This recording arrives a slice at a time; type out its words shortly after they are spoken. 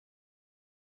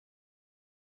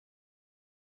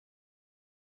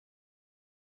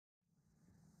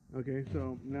Okay,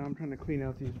 so now I'm trying to clean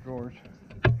out these drawers,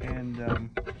 and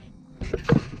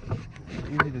it's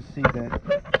easy to see that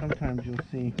sometimes you'll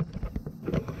see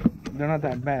they're not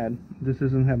that bad. This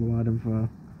doesn't have a lot of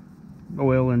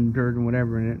oil and dirt and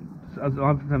whatever in it. So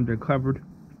oftentimes they're covered,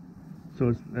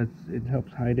 so it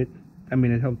helps hide it. I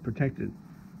mean, it helps protect it.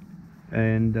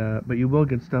 And but you will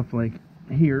get stuff like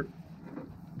here.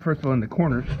 First of all, in the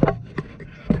corners,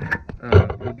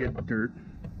 you'll get dirt,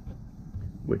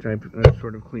 which I've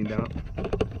sort of cleaned out.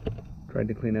 Tried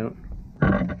to clean out.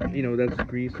 You know, that's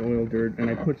grease, oil, dirt, and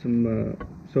I put some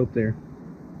soap there.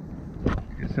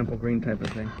 A simple green type of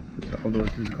thing. Although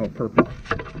this is called purple.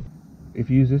 If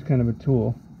you use this kind of a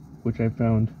tool, which I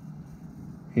found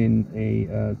in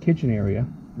a kitchen area,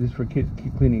 this is for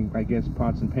cleaning, I guess,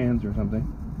 pots and pans or something.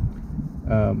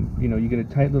 You know, you get a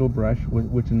tight little brush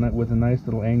with a nice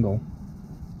little angle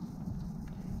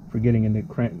for getting into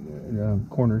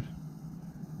corners,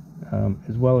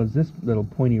 as well as this little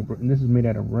pointy, and this is made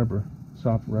out of rubber,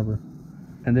 soft rubber.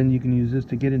 And then you can use this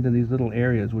to get into these little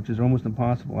areas, which is almost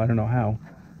impossible. I don't know how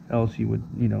else you would,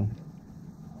 you know,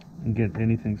 get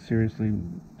anything seriously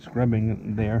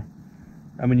scrubbing there.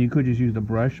 I mean, you could just use the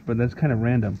brush, but that's kind of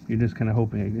random. You're just kind of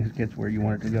hoping it gets where you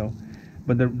want it to go.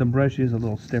 But the brush is a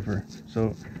little stiffer,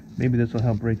 so maybe this will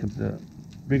help break up the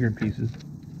bigger pieces.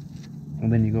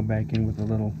 And then you go back in with a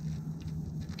little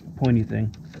pointy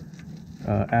thing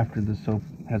after the soap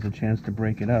has a chance to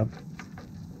break it up,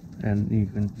 and you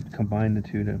can combine the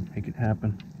two to make it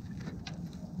happen.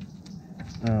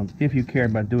 If you care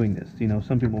about doing this, you know,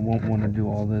 some people won't want to do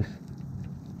all this,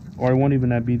 or it won't even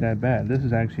not be that bad. This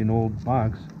is actually an old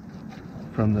box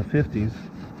from the 50s.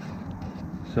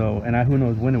 So, and who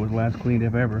knows when it was last cleaned,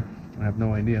 if ever. I have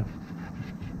no idea.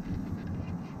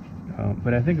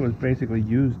 But I think it was basically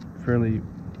used fairly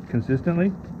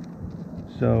consistently.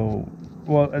 So,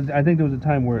 well, I think there was a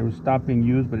time where it was stopped being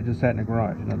used, but it just sat in a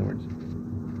garage, in other words.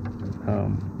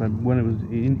 But when it was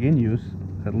in use,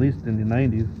 at least in the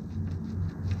 90s,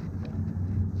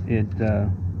 it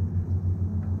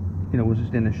you know, was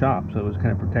just in the shop, so it was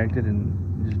kind of protected and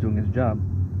just doing its job.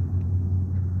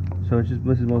 So it's just,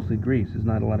 this is mostly grease. There's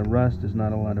not a lot of rust. There's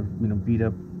not a lot of, you know, beat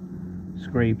up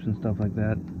scrapes and stuff like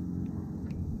that.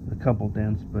 A couple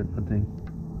dents, but nothing.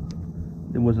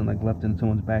 It wasn't like left in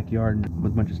someone's backyard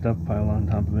with a bunch of stuff piled on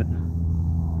top of it.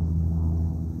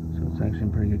 So it's actually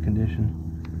in pretty good condition.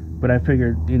 But I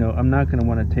figured, you know, I'm not going to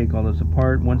want to take all this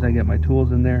apart. Once I get my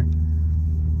tools in there,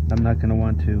 I'm not going to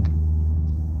want to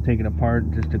take it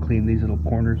apart just to clean these little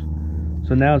corners.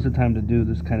 So now is the time to do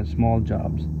this kind of small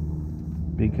jobs,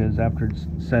 because after it's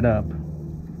set up,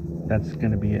 that's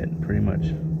going to be it pretty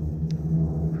much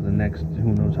for the next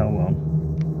who knows how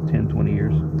long, 10, 20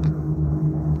 years,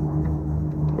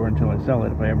 or until I sell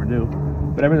it, if I ever do.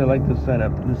 But I really like this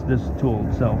setup, this tool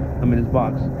itself, I mean this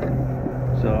box,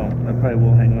 so I probably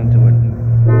will hang on to it.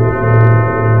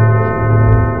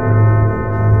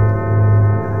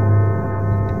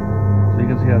 So you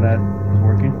can see how that is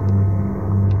working.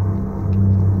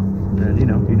 And you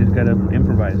know, you just gotta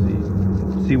improvise.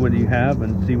 You see what you have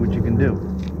and see what you can do.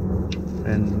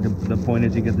 And the point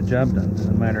is you get the job done. It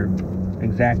doesn't matter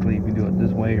exactly if you do it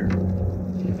this way or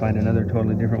you find another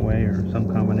totally different way or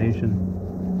some combination.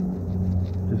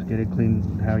 Just get it clean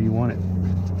how you want it.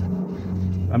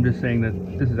 I'm just saying that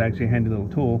this is actually a handy little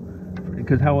tool,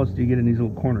 because how else do you get in these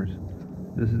little corners?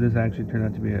 This actually turned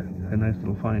out to be a nice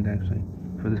little find actually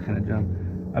for this kind of job.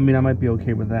 I mean, I might be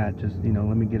okay with that. Just, you know,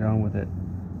 let me get on with it.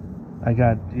 I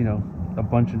got, you know, a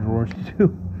bunch of drawers to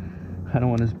do. I don't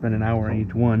want to spend an hour on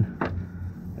each one,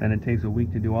 and it takes a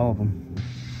week to do all of them.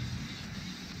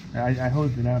 I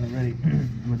hosed it out already,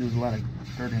 but there was a lot of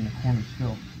dirt in the corner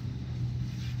still.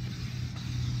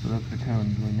 So that's the kind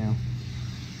I'm doing now.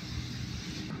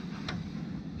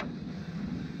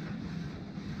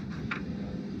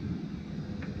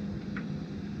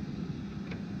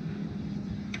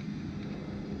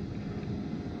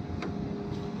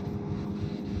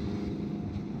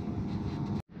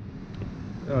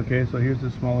 Okay, so here's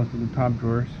the smallest of the top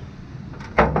drawers.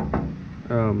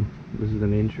 This is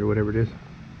an inch or whatever it is.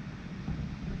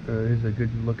 Here's a good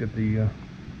look at the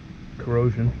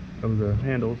corrosion of the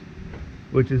handles,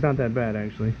 which is not that bad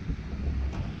actually.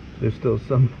 There's still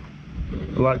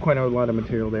quite a lot of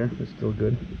material there. It's still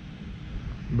good,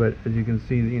 but as you can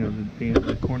see, you know,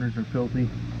 the corners are filthy.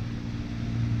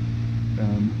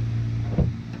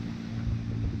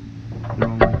 They're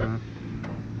all like that.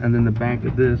 And then the back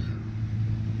of this,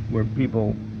 where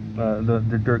people,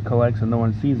 the dirt collects and no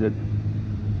one sees it,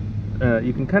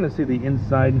 you can kind of see the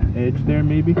inside edge there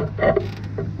maybe,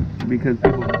 because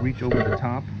people reach over the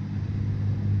top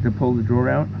to pull the drawer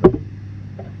out,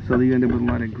 so you end up with a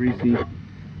lot of greasy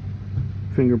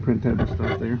fingerprint type of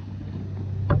stuff there.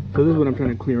 So this is what I'm trying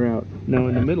to clear out. Now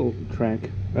in the middle track,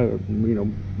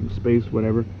 space,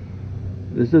 whatever,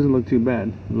 this doesn't look too bad.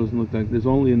 It doesn't look like, there's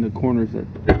only in the corners that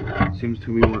seems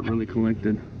to be what really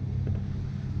collected.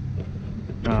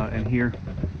 And here,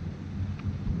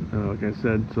 like I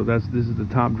said, so this is the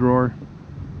top drawer.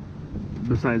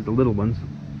 Besides the little ones,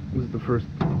 this is the first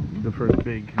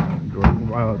big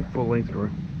drawer, full length drawer.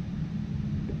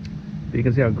 But you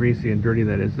can see how greasy and dirty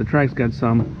that is. The track's got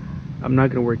some. I'm not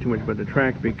going to worry too much about the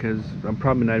track because I'm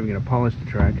probably not even going to polish the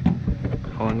track.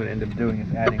 All I'm going to end up doing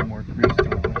is adding more grease to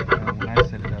it when I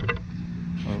set it up,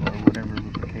 or whatever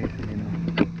lubrication,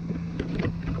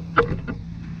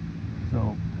 So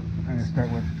I'm going to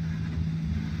start with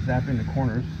zapping the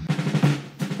corners.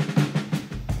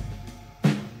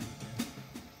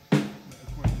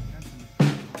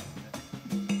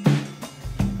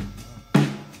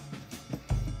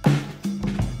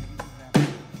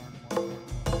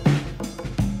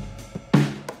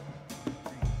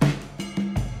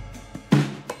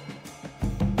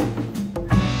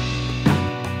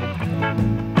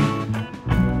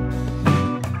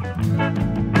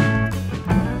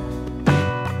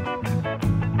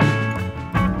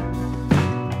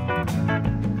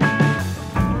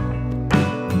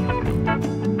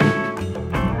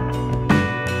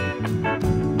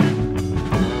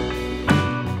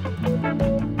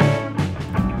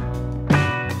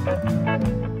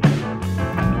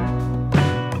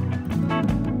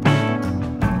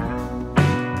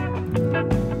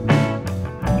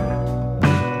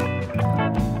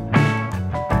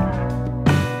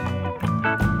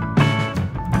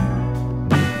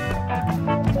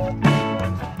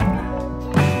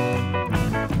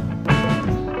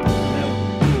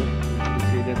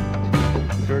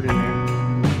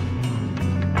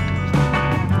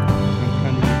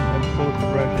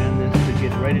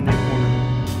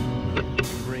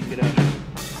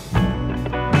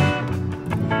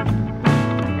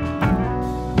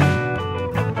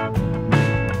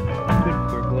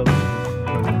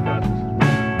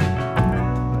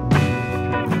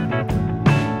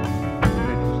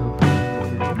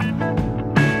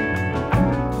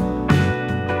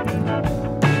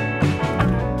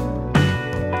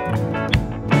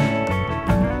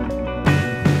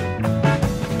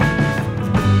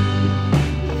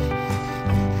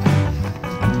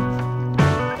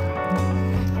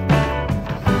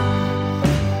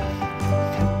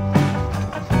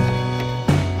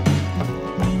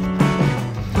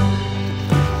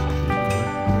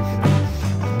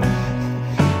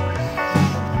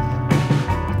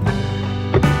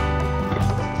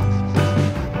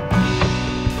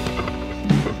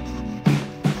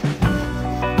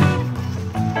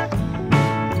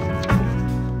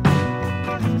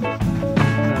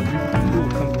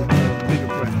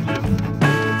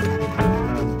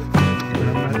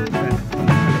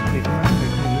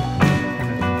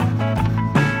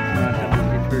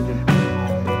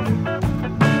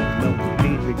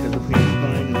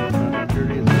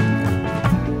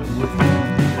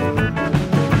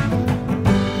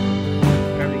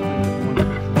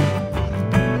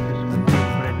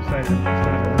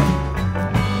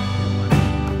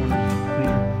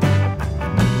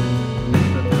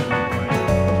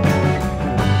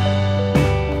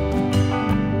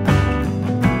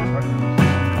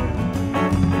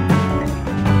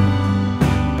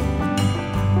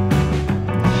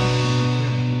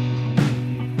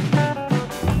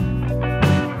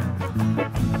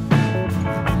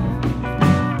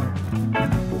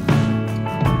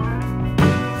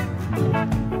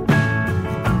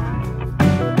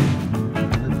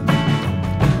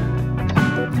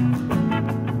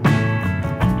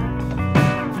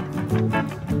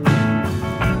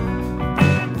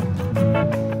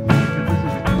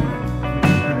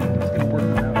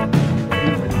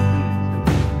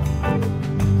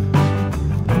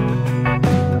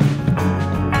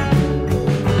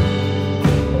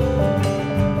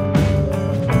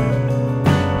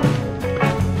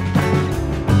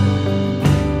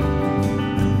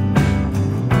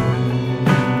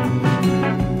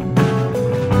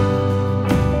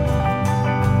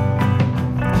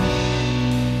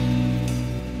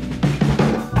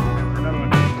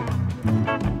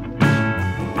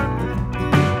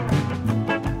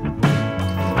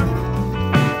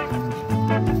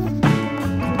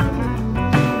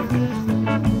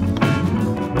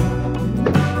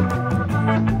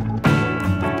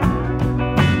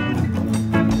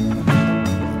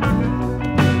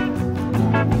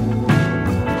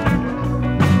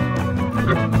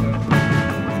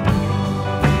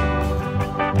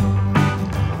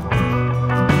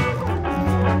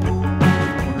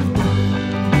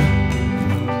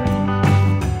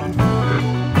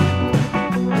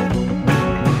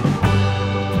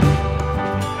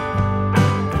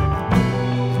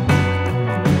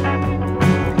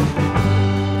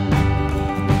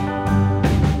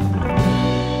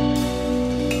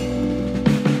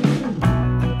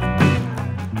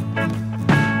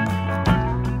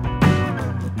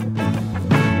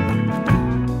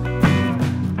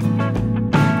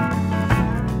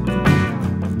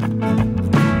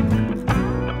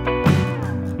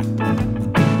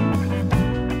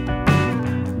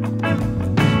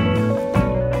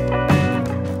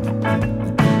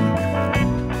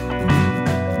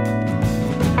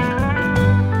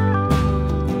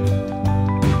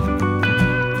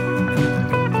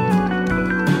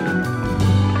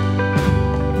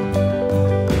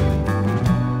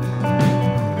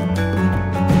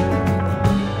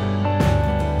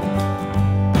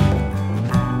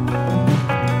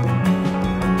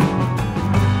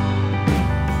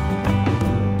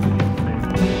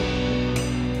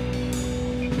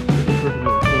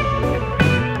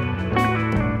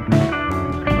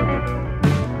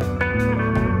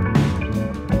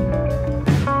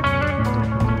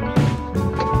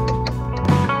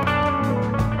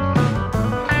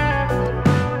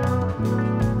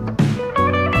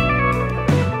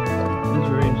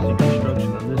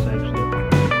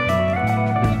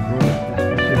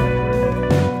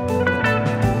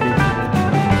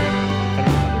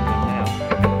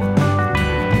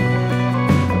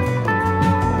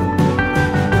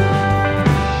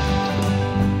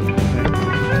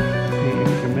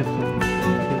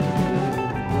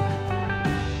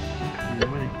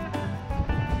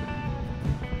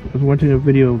 was watching a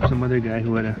video of some other guy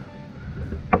who had a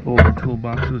older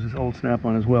toolbox. It was his old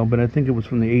Snap-on as well, but I think it was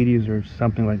from the 80s or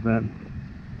something like that.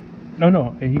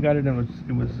 No, he got it, and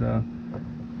it was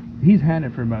he's had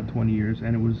it for about 20 years,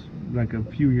 and it was like a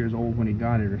few years old when he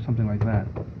got it or something like that.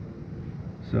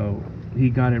 So he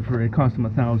got it it cost him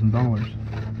 $1,000,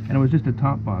 and it was just a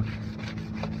top box.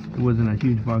 It wasn't a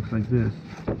huge box like this.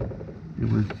 It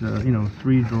was, you know,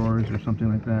 3 drawers or something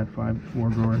like that, 4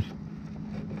 drawers,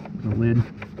 with a lid.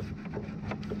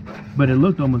 But it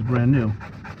looked almost brand new.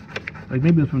 Like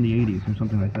maybe it was from the 80s or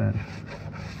something like that.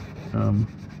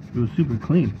 It was super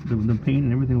clean. The paint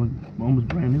and everything was almost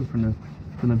brand new from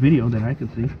the video that I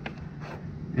could see.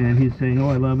 And he's saying, "Oh,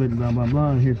 I love it, blah blah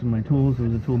blah. And here's some of my tools." It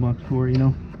was a toolbox tour, you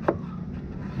know.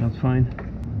 That's fine.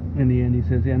 In the end, he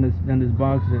says, "Yeah, and this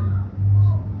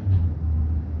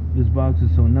box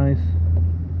is so nice.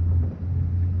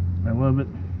 I love it."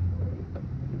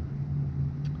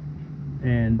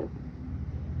 And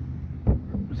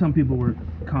some people were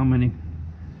commenting,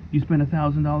 "You spent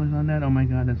 $1,000 on that? Oh my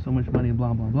God, that's so much money,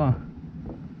 blah, blah, blah."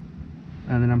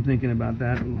 And then I'm thinking about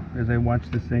that as I watch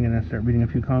this thing, and I start reading a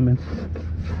few comments.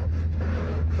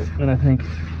 And I think,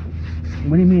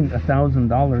 what do you mean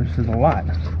 $1,000 is a lot?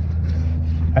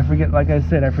 I forget, like I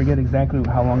said, I forget exactly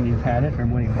how long he's had it or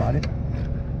when he bought it.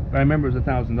 But I remember it was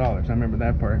 $1,000. I remember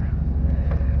that part.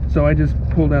 So I just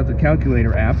pulled out the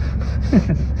calculator app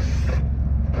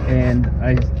and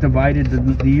I divided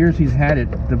the years he's had it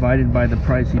divided by the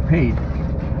price he paid,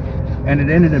 and it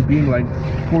ended up being like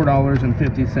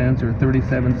 $4.50 or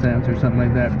 37 cents or something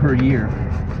like that per year,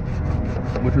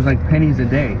 which was like pennies a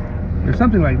day or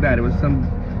something like that. It was some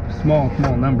small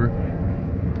number.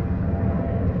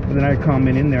 But then I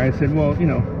comment in there, I said, "Well, you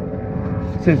know,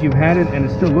 since you've had it and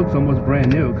it still looks almost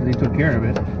brand new because he took care of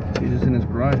it, he's just in his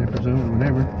garage, I presume, or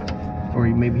whatever, or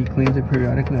maybe he cleans it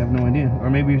periodically, I have no idea, or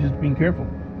maybe he's just being careful.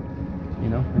 You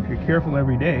know, if you're careful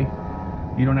every day,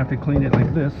 you don't have to clean it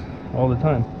like this all the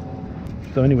time."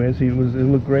 So anyways, it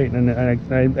looked great, and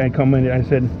I commented, I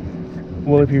said,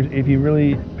 "Well, if you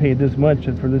really paid this much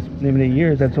for this many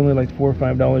years, that's only like $4 or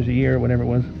 $5 a year, or whatever it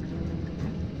was,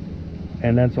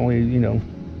 and that's only, you know,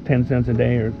 10 cents a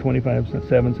day or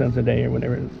 7 cents a day or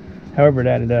whatever, however it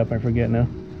added up, I forget now,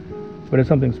 but it's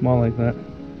something small like that."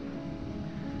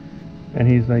 And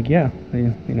he's like, "Yeah,"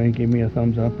 you know, he gave me a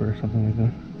thumbs up or something like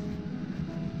that.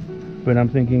 But I'm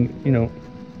thinking, you know,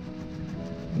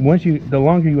 the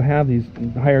longer you have these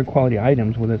higher quality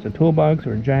items, whether it's a toolbox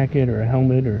or a jacket or a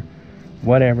helmet or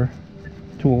whatever,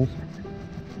 tools,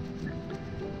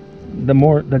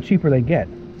 the cheaper they get.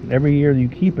 Every year you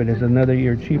keep it is another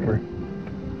year cheaper.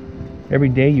 Every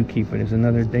day you keep it is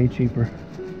another day cheaper.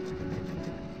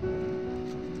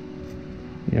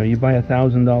 You know, you buy a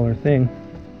 $1,000 thing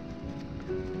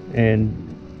and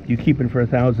you keep it for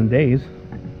 1,000 days,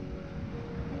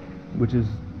 which is,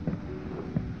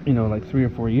 you know, like 3 or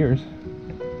 4 years.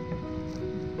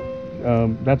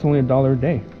 That's only $1 a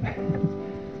day.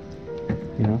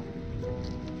 You know,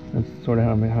 that's sort of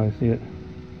how I see it,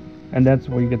 and that's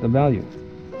where you get the value.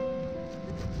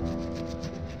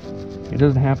 It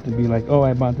doesn't have to be like, "Oh,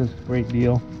 I bought this great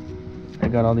deal. I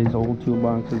got all these old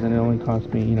toolboxes and it only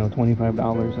cost me, you know,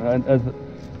 $25."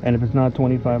 And if it's not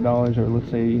 $25, or let's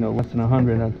say, you know, less than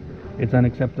 $100, it's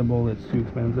unacceptable. It's too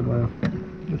expensive.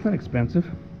 It's not expensive,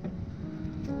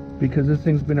 because this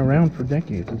thing's been around for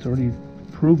decades. It's already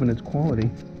proven its quality.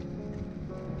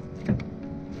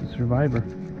 It's a survivor.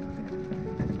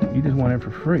 You just want it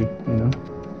for free, you know.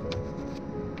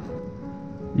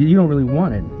 You don't really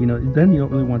want it, you know. Then you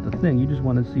don't really want the thing. You just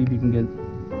want to see if you can get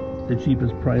the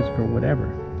cheapest price for whatever.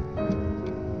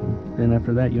 Then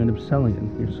after that, you end up selling it.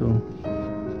 You're so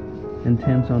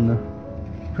intense on the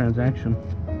transaction.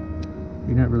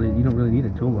 You don't really need a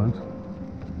toolbox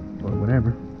or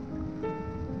whatever.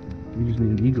 You just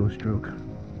need an ego stroke.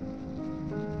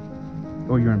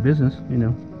 Or you're in business, you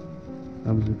know.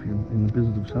 Obviously, if you're in the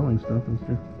business of selling stuff, that's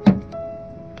different.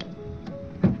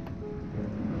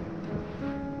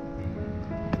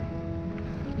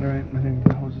 Alright, I think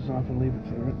I'll hose this off and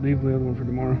leave the other one for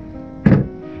tomorrow.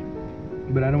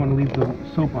 But I don't want to leave the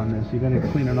soap on this. You gotta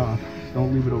clean it off.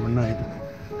 Don't leave it overnight,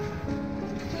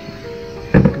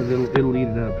 because it'll eat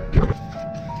it up.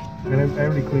 And I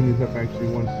already cleaned these up actually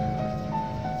once.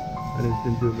 I just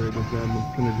didn't do a very good job.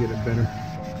 I'm trying to get it better.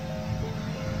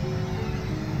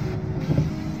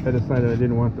 I decided I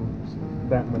didn't want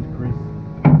that much grease.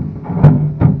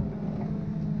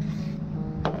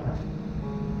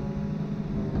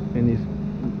 In these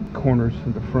corners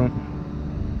at the front.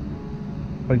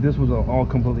 Like this was all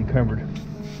completely covered.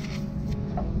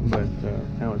 But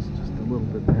now it's just a little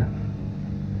bit there.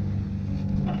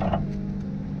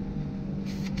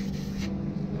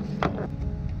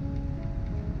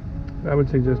 I would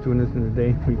suggest doing this in the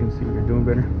day where you can see what you're doing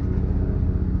better.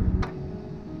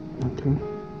 Okay.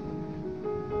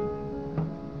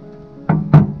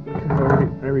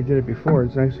 I already did it before.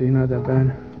 It's actually not that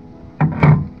bad.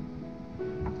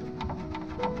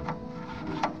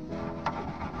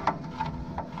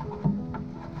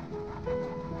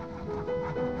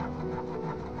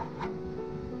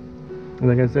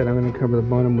 Like I said, I'm going to cover the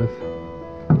bottom with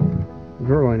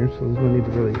drawer liner, so there's no need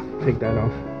to really take that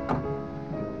off.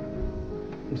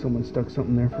 If someone stuck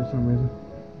something there for some reason.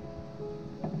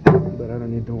 But I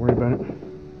don't need to worry about it.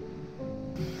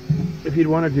 If you'd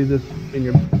want to do this in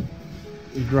your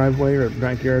driveway or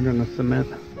backyard on the cement,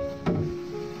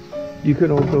 you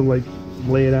could also like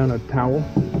lay it on a towel,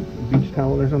 a beach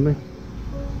towel or something,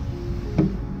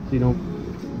 so you don't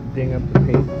ding up the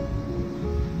paint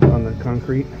on the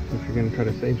concrete if you're going to try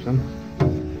to save some.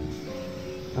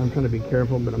 I'm trying to be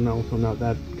careful, but I'm also not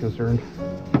that concerned,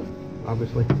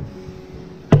 obviously.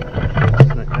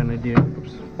 That's an idea.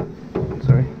 Oops.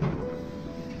 Sorry.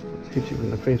 Just hit you in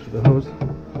the face with the hose.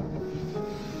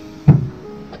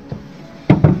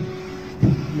 I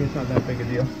mean, it's not that big a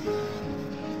deal.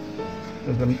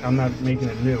 Because I'm not making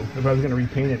it new. If I was going to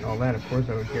repaint it and all that, of course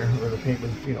I would care, or the paint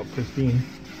was, you know, pristine.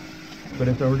 But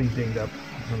it's already dinged up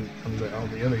from all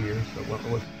the other years, so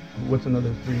what's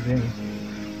another 3 dings?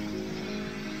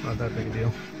 Not that big a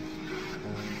deal.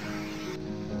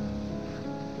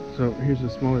 So here's a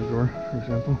smaller drawer, for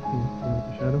example, with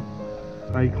the shadow.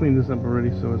 I cleaned this up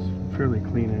already, so it's fairly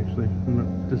clean actually. I'm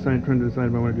not trying to decide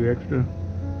if I want to do extra,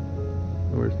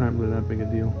 or it's not really that big a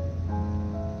deal.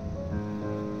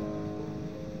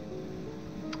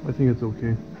 I think it's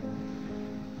okay.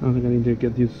 I don't think I need to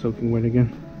get these soaking wet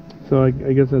again. So I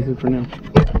guess that's it for now.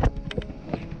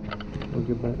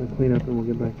 I'll clean up and we'll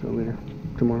get back to it later,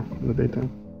 tomorrow in the daytime.